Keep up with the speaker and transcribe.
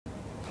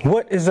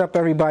What is up,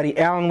 everybody?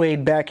 Alan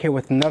Wade back here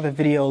with another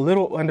video. A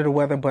little under the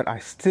weather, but I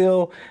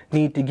still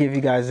need to give you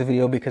guys a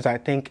video because I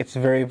think it's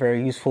very,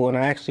 very useful, and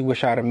I actually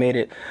wish I'd have made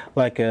it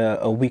like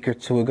a week or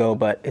two ago,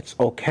 but it's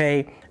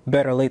okay.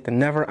 Better late than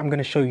never. I'm going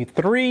to show you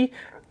 3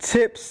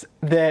 tips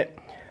that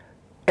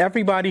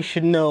everybody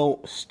should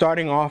know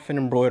starting off in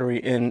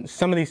embroidery, and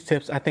some of these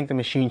tips I think the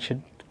machine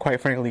should quite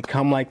frankly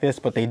come like this,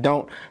 but they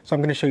don't. So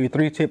I'm going to show you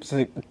 3 tips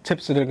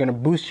that are going to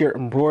boost your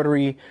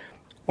embroidery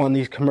on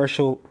these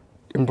commercial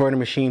embroidery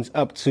machines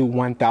up to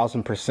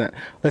 1000%.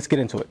 Let's get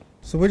into it.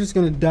 So we're just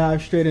going to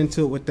dive straight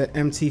into it with the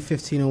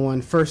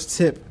MT1501. First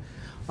tip,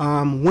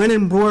 when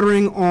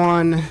embroidering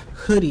on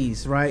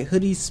hoodies, right?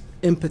 Hoodies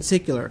in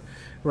particular,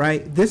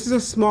 right? This is a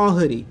small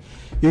hoodie.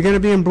 You're going to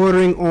be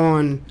embroidering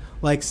on,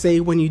 like, say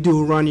when you do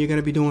a run, you're going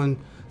to be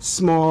doing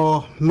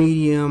small,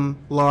 medium,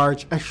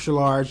 large, extra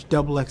large,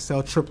 double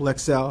XL, triple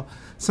XL,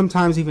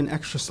 sometimes even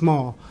extra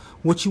small.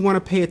 What you want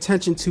to pay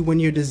attention to when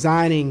you're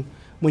designing,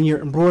 when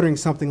you're embroidering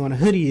something on a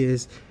hoodie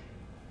is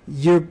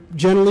you're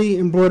generally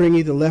embroidering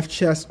either left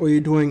chest or you're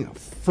doing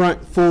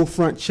full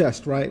front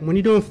chest, right? When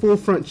you're doing full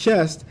front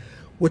chest,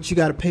 what you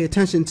got to pay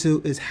attention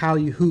to is how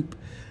you hoop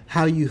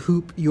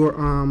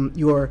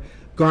your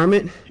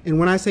garment. And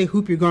when I say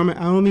hoop your garment,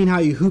 I don't mean how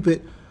you hoop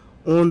it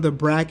on the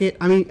bracket.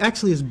 I mean,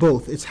 actually it's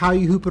both. It's how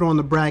you hoop it on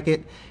the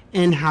bracket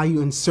and how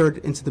you insert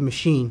it into the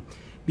machine,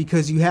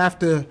 because you have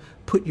to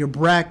put your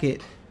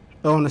bracket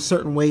on a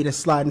certain way to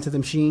slide into the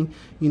machine.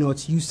 You know,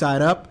 it's U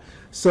side up.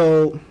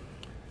 So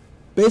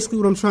basically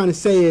what I'm trying to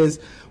say is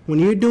when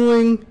you're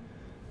doing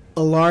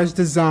a large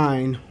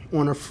design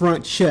on a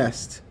front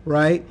chest,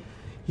 right,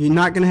 you're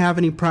not going to have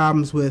any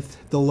problems with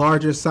the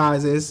larger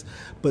sizes.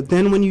 But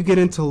then when you get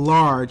into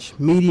large,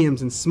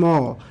 mediums, and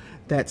small,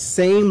 that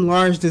same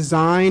large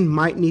design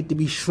might need to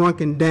be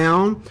shrunken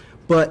down.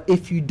 But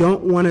if you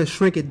don't want to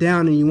shrink it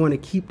down and you want to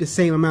keep the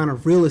same amount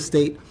of real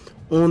estate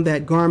on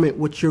that garment,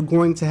 what you're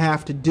going to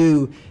have to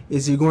do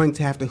is you're going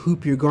to have to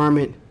hoop your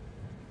garment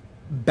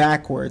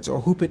backwards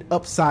or hoop it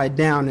upside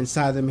down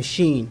inside the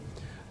machine.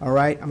 All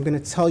right, I'm going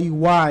to tell you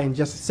why in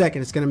just a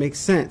second. It's going to make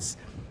sense.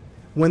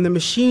 When the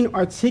machine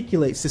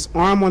articulates, this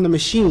arm on the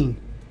machine,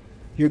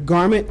 your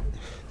garment,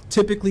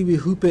 typically we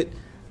hoop it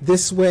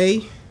this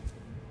way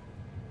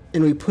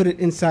and we put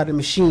it inside the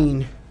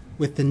machine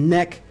with the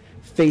neck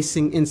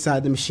facing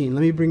inside the machine.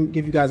 Let me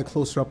give you guys a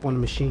closer up on the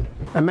machine.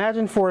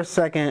 Imagine for a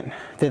second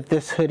that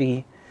this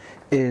hoodie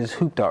is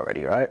hooped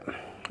already, right?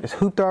 It's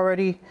hooped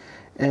already,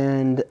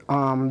 and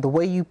the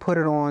way you put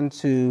it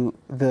onto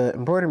the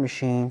embroidery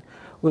machine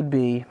would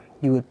be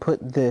you would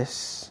put the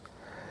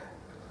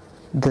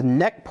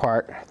neck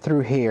part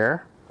through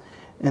here,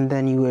 and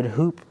then you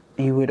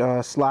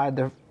would slide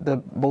the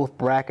both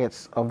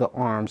brackets of the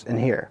arms in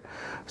here.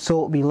 So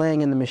it would be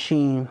laying in the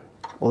machine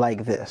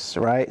like this,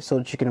 right? So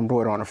that you can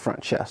embroider on the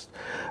front chest.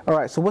 All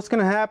right, so what's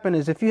going to happen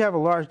is if you have a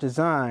large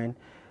design,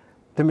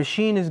 the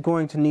machine is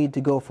going to need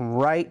to go from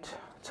right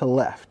to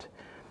left.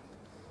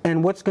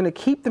 And what's going to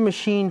keep the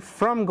machine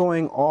from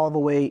going all the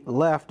way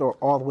left or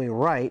all the way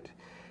right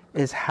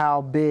is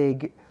how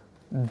big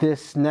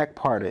this neck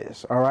part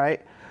is, all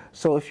right?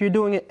 So if you're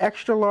doing an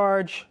extra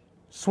large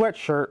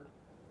sweatshirt,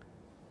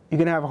 you're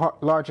going to have a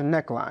larger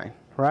neckline,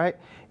 right?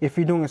 If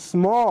you're doing a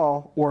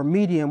small or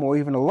medium or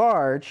even a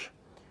large,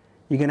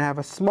 you're going to have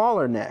a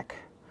smaller neck.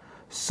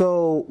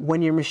 So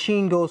when your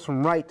machine goes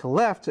from right to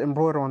left to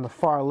embroider on the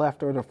far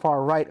left or the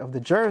far right of the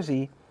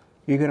jersey,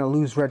 you're going to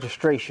lose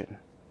registration.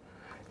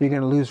 You're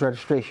going to lose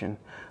registration.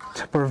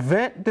 To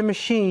prevent the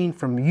machine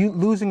from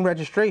losing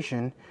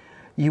registration,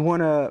 you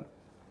want to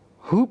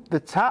hoop the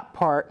top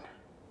part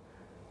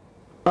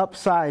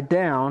upside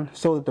down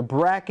so that the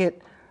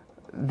bracket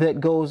that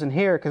goes in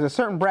here, because a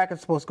certain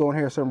bracket's supposed to go in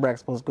here, a certain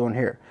bracket's supposed to go in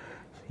here.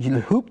 You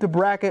hoop the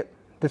bracket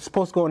that's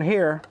supposed to go in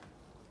here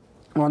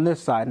on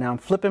this side. Now I'm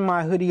flipping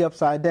my hoodie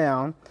upside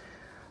down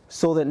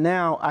so that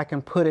now I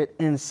can put it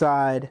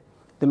inside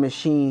the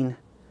machine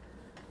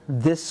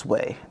this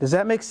way. Does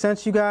that make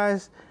sense, you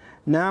guys?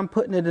 Now I'm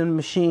putting it in the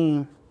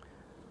machine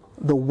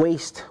the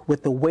waist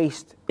with the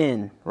waist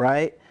in,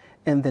 right?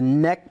 And the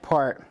neck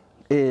part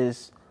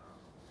is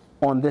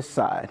on this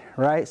side,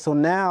 right? So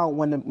now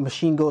when the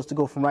machine goes to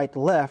go from right to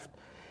left,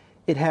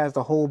 it has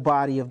the whole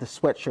body of the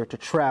sweatshirt to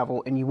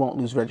travel and you won't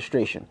lose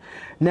registration.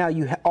 Now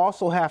you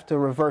also have to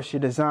reverse your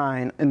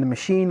design in the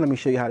machine. Let me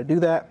show you how to do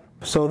that.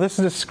 So this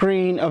is a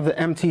screen of the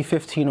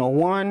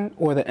MT1501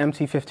 or the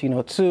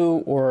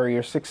MT1502 or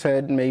your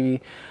 6-head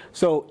maybe.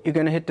 So you're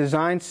going to hit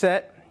design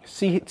set.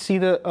 See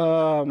the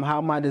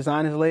how my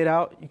design is laid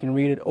out. You can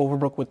read it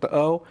Overbrook with the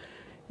O.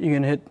 You're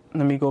going to hit,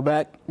 let me go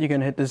back. You're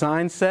going to hit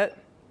design set.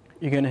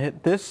 You're going to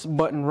hit this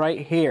button right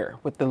here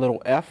with the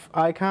little F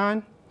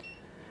icon.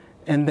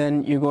 And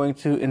then you're going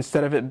to,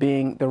 instead of it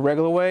being the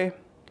regular way,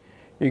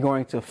 you're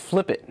going to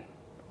flip it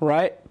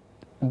right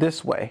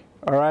this way,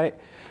 all right?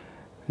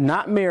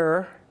 Not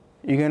mirror,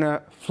 you're going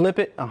to flip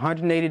it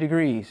 180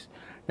 degrees.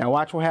 Now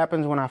watch what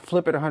happens when I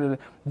flip it 100.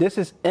 This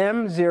is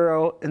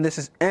M0 and this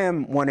is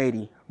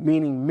M180,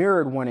 meaning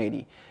mirrored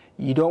 180.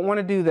 You don't want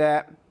to do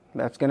that.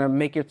 That's going to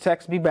make your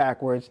text be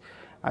backwards.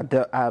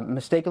 I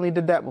mistakenly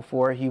did that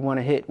before. You want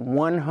to hit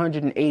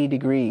 180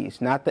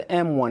 degrees, not the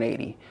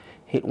M180.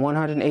 Hit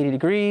 180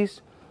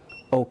 degrees.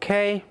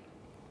 Okay.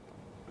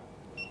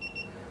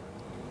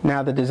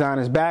 Now the design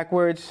is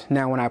backwards.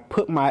 Now when I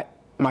put my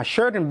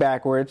shirt in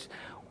backwards,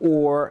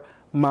 or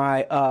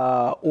my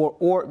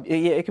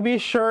it could be a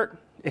shirt,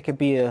 it could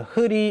be a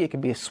hoodie, it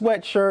could be a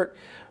sweatshirt,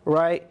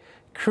 right?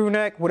 Crew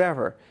neck,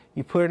 whatever.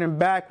 You put it in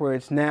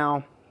backwards.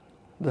 Now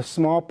the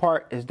small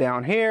part is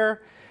down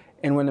here,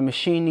 and when the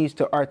machine needs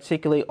to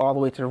articulate all the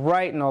way to the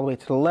right and all the way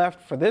to the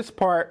left for this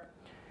part,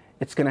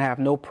 it's going to have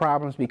no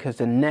problems because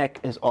the neck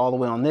is all the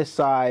way on this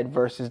side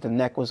versus the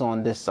neck was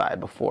on this side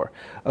before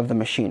of the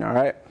machine, all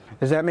right?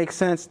 Does that make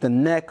sense? The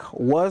neck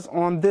was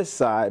on this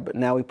side, but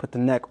now we put the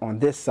neck on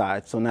this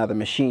side, so now the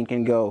machine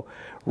can go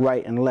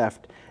right and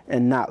left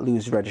and not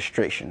lose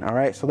registration, all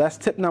right? So that's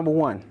tip number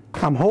 1.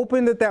 I'm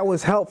hoping that that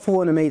was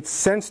helpful and it made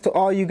sense to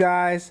all you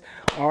guys.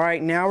 All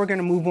right, now we're going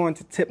to move on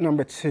to tip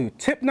number 2.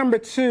 Tip number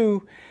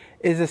 2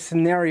 is a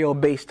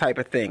scenario-based type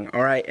of thing,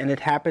 all right? And it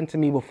happened to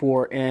me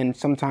before, and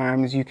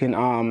sometimes you can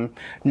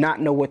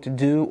not know what to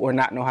do or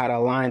not know how to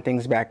align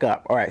things back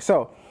up. All right,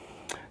 so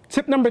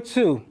tip number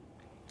 2,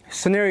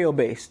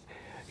 scenario-based.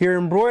 You're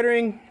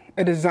embroidering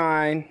a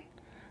design,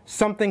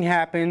 something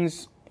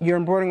happens, you're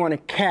embroidering on a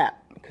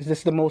cap, because this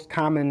is the most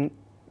common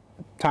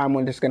time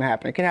when this is going to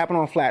happen. It can happen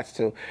on flats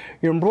too.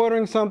 You're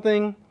embroidering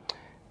something,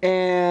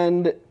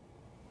 and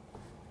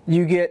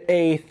you get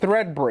a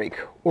thread break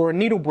or a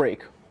needle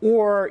break,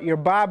 or your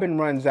bobbin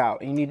runs out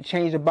and you need to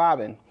change the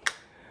bobbin,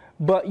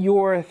 but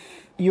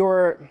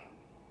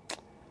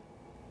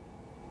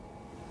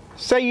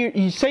say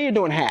you're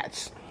doing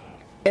hats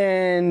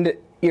and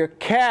your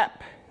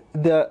cap,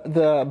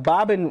 the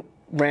bobbin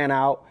ran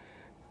out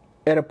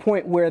at a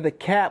point where the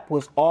cap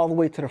was all the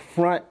way to the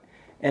front,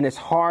 and it's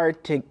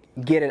hard to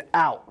get it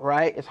out,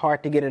 right? It's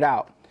hard to get it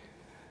out.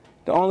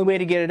 The only way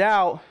to get it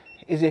out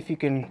is if you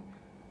can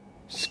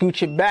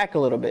scooch it back a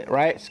little bit,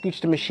 right?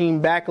 Scooch the machine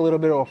back a little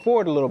bit or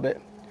forward a little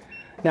bit.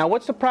 Now,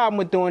 what's the problem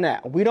with doing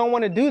that? We don't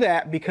want to do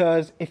that,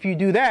 because if you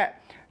do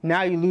that,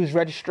 now you lose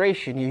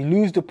registration. You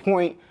lose the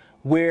point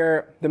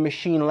where the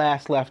machine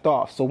last left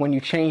off. So when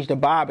you change the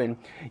bobbin,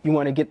 you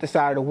want to get this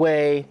out of the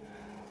way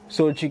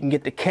so that you can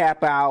get the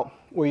cap out,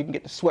 or you can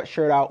get the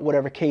sweatshirt out,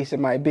 whatever case it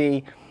might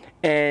be,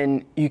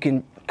 and you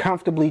can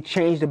comfortably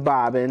change the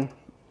bobbin,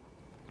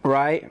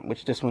 right,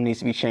 which this one needs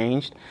to be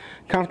changed,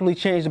 comfortably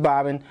change the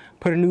bobbin,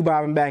 put a new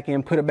bobbin back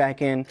in, put it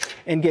back in,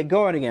 and get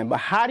going again. But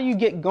how do you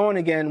get going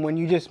again when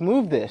you just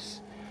move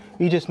this?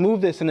 You just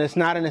move this and it's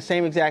not in the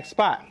same exact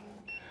spot.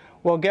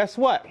 Well, guess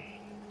what?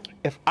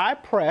 If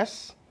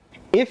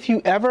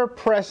you ever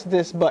press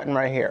this button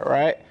right here,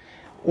 right,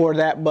 or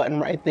that button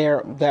right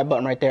there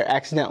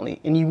accidentally,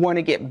 and you want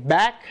to get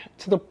back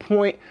to the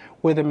point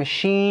where the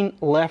machine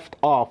left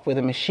off, where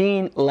the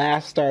machine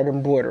last started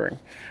embroidering,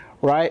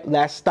 right,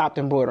 last stopped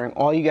embroidering,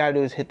 all you gotta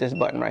do is hit this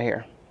button right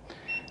here.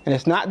 And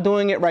it's not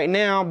doing it right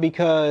now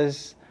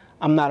because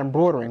I'm not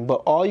embroidering,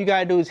 but all you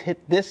gotta do is hit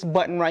this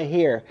button right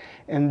here,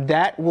 and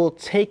that will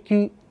take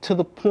you to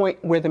the point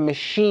where the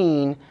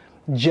machine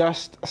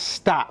just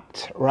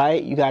stopped,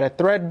 right? You got a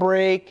thread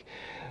break,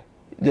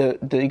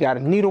 you got a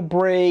needle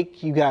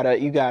break, you got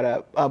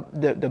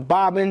the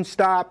bobbin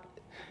stopped.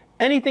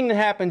 Anything that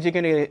happens, you're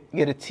gonna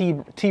get a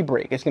T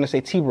break. It's gonna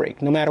say T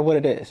break, no matter what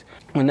it is.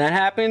 When that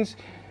happens,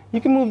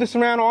 you can move this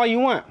around all you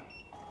want.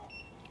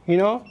 You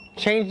know,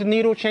 change the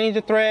needle, change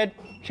the thread,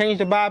 change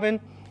the bobbin.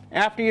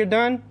 After you're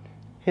done,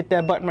 hit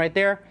that button right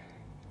there.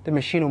 The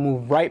machine will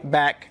move right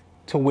back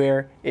to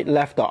where it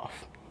left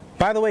off.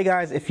 By the way,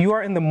 guys, if you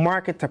are in the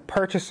market to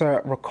purchase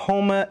a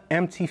Ricoma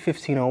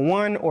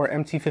MT1501 or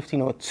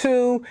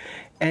MT1502,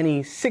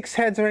 any 6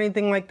 heads or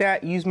anything like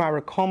that, use my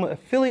Ricoma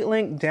affiliate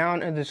link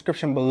down in the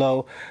description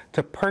below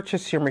to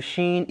purchase your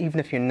machine. Even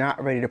if you're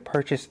not ready to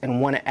purchase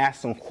and want to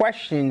ask some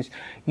questions,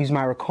 use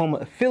my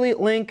Ricoma affiliate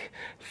link,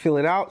 fill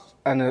it out,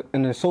 and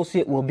an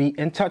associate will be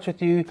in touch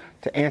with you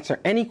to answer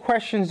any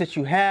questions that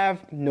you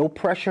have. No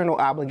pressure, no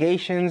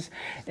obligations.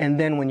 And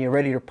then when you're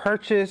ready to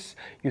purchase,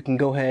 you can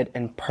go ahead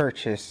and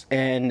purchase.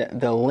 And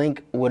the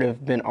link would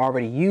have been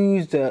already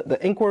used. The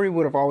inquiry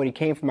would have already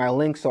came from my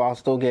link, so I'll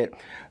still get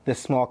the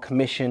small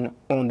commission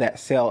on that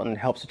sale, and it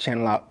helps the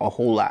channel out a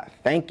whole lot.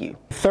 Thank you.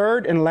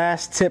 Third and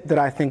last tip that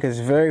I think is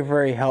very,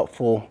 very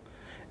helpful,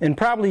 and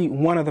probably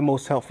one of the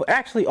most helpful.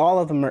 Actually, all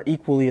of them are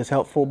equally as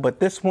helpful, but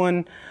this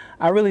one,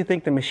 I really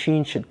think the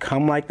machine should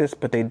come like this,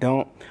 but they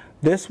don't.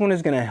 This one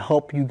is going to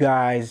help you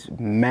guys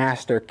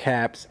master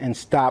caps and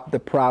stop the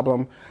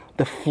problem,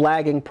 the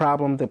flagging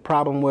problem, the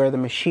problem where the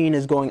machine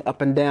is going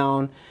up and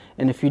down,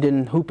 and if you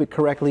didn't hoop it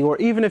correctly, or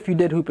even if you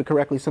did hoop it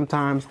correctly,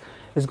 sometimes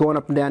it's going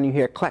up and down, you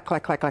hear clack,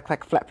 clack, clack, clack,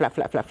 clack, flap, flap,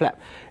 flap, flap, flap.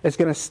 It's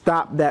going to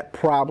stop that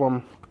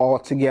problem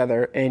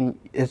altogether, and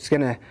it's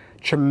going to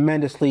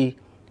tremendously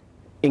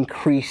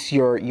increase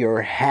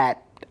your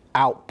hat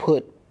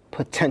output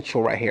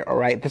potential right here. All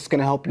right, this is going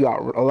to help you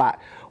out a lot.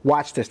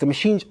 Watch this.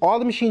 All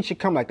the machines should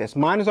come like this.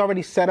 Mine is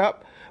already set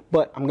up,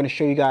 but I'm going to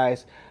show you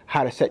guys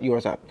how to set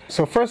yours up.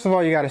 So first of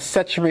all, you got to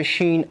set your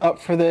machine up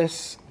for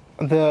this.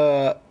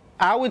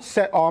 I would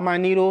set all my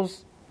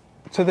needles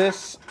to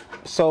this.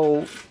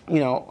 So, you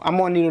know, I'm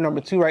on needle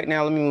number 2 right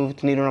now. Let me move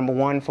to needle number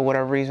 1 for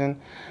whatever reason.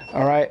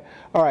 All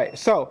right.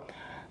 So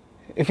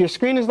if your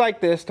screen is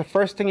like this, the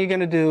first thing you're going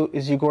to do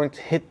is you're going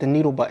to hit the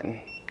needle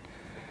button.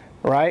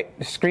 Right?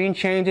 The screen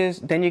changes,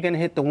 then you're going to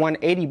hit the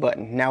 180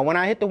 button. Now, when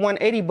I hit the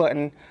 180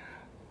 button,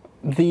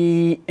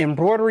 the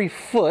embroidery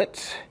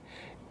foot,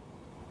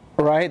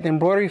 right? The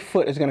embroidery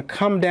foot is going to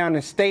come down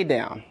and stay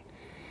down.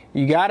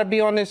 You got to be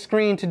on this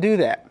screen to do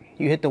that.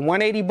 You hit the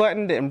 180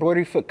 button, the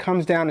embroidery foot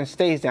comes down and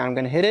stays down. I'm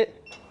going to hit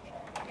it.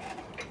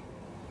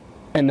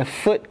 And the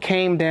foot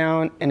came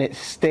down and it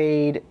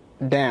stayed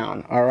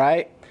down. All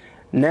right?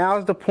 Now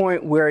is the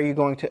point where you're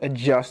going to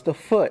adjust the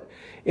foot.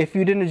 If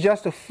you didn't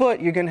adjust the foot,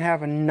 you're going to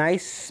have a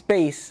nice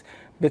space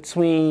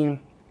between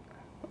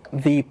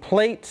the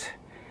plate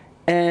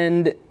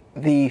and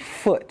the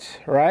foot,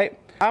 right?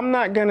 I'm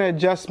not going to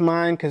adjust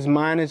mine because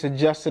mine is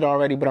adjusted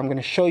already, but I'm going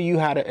to show you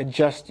how to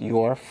adjust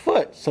your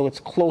foot so it's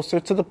closer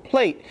to the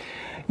plate.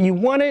 You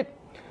want it,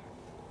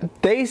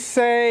 they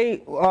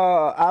say,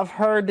 I've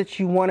heard that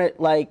you want it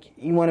like,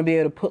 you want to be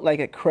able to put like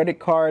a credit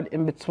card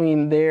in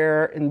between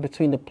there, in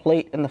between the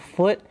plate and the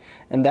foot,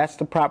 and that's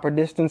the proper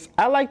distance.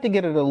 I like to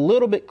get it a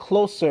little bit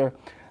closer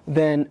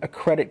than a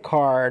credit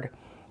card,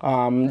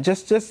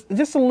 just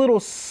a little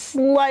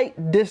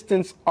slight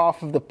distance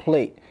off of the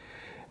plate.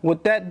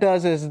 What that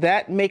does is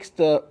that makes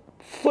the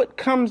foot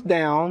comes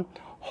down,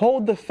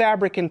 hold the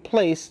fabric in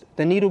place,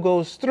 the needle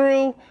goes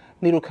through,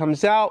 needle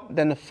comes out,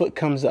 then the foot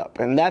comes up,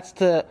 and that's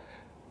the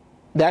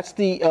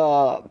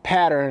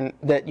pattern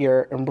that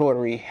your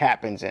embroidery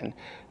happens in.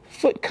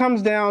 Foot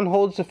comes down,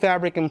 holds the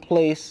fabric in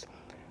place,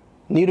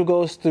 needle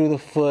goes through the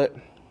foot,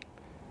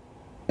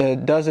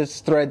 does its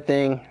thread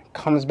thing,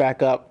 comes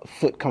back up,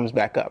 foot comes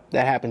back up.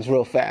 That happens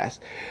real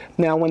fast.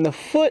 Now when the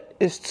foot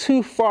is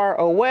too far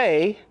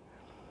away,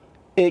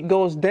 it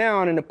goes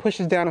down and it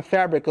pushes down the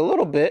fabric a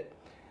little bit.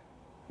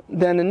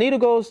 Then the needle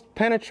goes,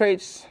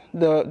 penetrates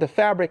the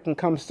fabric and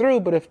comes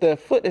through, but if the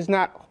foot is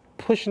not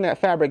pushing that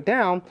fabric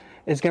down,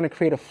 it's going to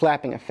create a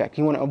flapping effect.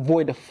 You want to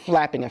avoid the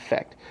flapping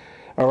effect,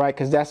 all right,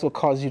 because that's what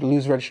causes you to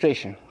lose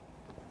registration.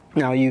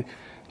 Now you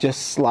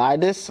just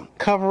slide this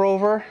cover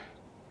over,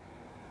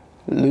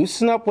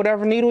 loosen up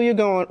whatever needle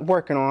you're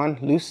working on,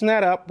 loosen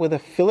that up with a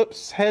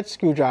Phillips head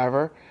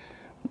screwdriver.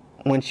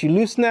 Once you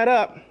loosen that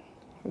up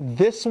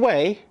this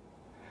way,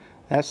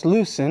 that's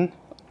loosen,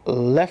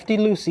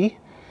 lefty-loosey,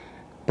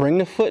 bring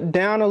the foot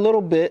down a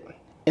little bit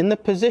in the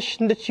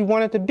position that you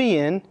want it to be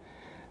in,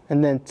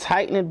 and then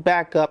tighten it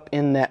back up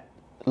in that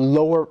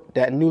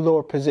new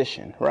lower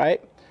position,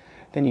 right?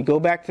 Then you go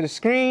back to the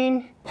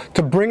screen.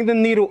 To bring the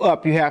needle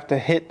up, you have to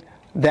hit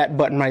that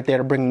button right there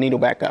to bring the needle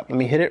back up. Let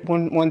me hit it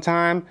one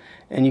time,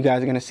 and you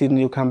guys are gonna see the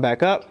needle come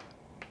back up.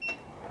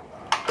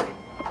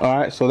 All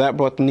right, so that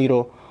brought the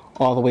needle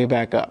all the way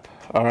back up.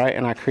 All right,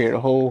 and I created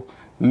a whole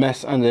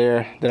mess under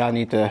there that I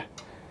need to,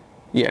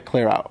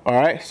 clear out. All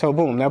right, so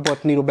boom, that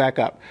brought the needle back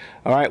up.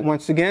 All right,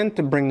 once again,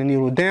 to bring the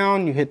needle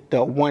down, you hit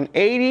the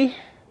 180.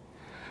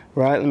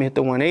 Right, let me hit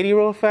the 180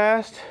 real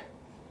fast.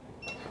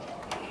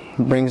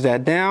 Brings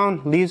that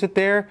down, leaves it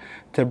there.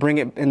 To bring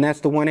it, and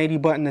that's the 180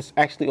 button that's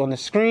actually on the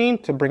screen.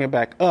 To bring it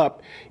back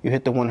up, you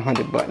hit the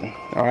 100 button.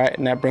 All right,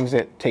 and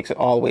that takes it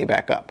all the way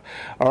back up.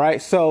 All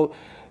right, so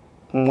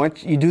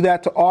once you do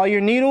that to all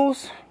your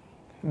needles,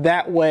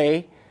 that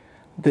way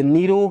the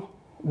needle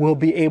will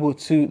be able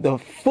to,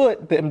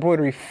 the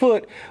embroidery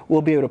foot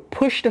will be able to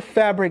push the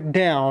fabric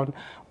down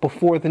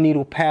before the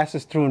needle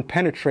passes through and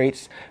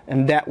penetrates,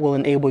 and that will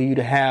enable you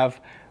to have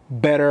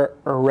better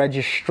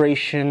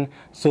registration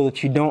so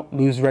that you don't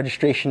lose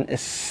registration.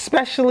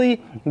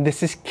 Especially,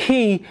 this is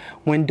key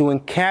when doing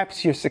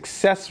caps. Your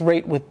success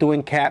rate with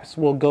doing caps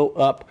will go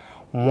up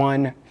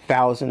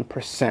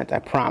 1000%, I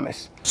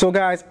promise. So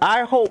guys,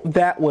 I hope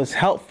that was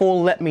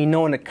helpful. Let me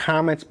know in the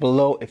comments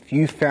below if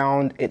you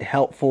found it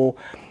helpful.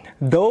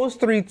 Those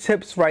 3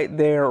 tips right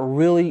there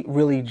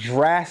really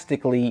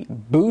drastically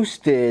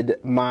boosted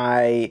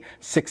my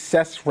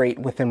success rate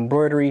with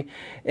embroidery,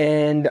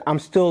 and I'm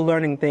still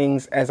learning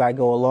things as I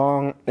go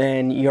along,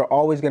 and you're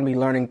always going to be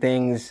learning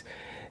things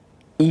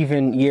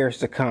even years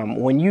to come.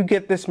 When you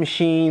get this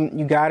machine,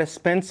 you got to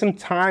spend some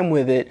time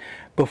with it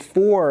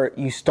before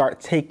you start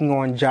taking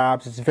on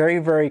jobs. It's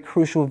very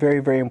crucial,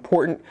 very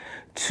important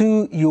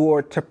to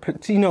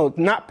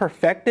not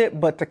perfect it,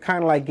 but to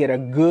kind of like get a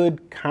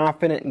good,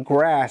 confident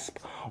grasp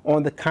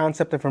on the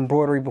concept of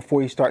embroidery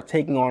before you start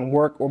taking on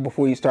work or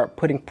before you start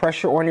putting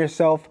pressure on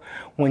yourself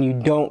when you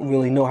don't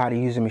really know how to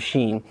use a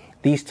machine.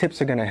 These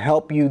tips are going to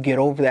help you get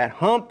over that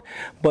hump,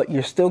 but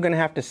you're still going to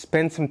have to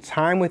spend some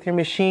time with your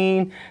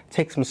machine,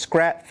 take some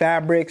scrap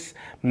fabrics,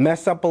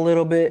 mess up a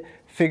little bit,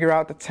 figure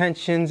out the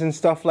tensions and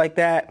stuff like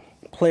that,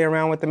 play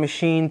around with the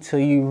machine till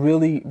you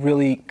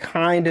really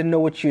kind of know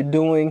what you're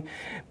doing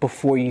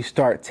before you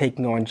start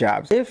taking on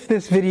jobs. If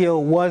this video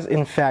was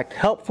in fact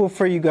helpful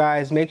for you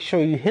guys, make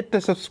sure you hit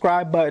the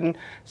subscribe button,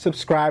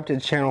 subscribe to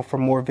the channel for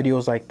more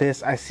videos like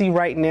this. I see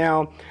right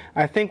now,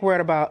 I think we're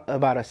at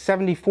about a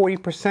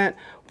 70-40%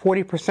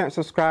 40%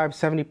 subscribed,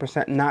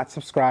 70% not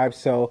subscribed.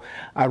 So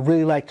I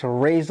really like to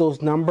raise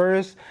those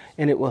numbers,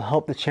 and it will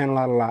help the channel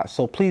out a lot.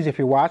 So please, if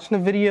you're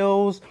watching the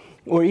videos,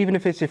 or even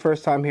if it's your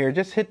first time here,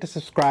 just hit the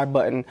subscribe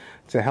button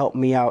to help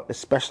me out,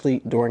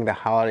 especially during the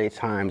holiday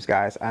times,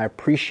 guys. I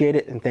appreciate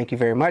it, and thank you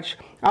very much.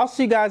 I'll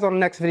see you guys on the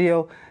next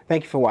video.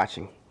 Thank you for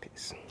watching.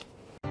 Peace.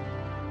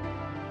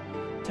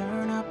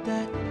 Turn up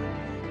that,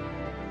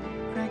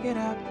 crank it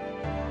up.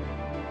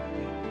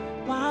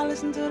 Why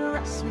listen to the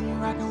rest when you're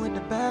rocking with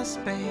the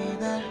best,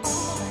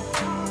 baby?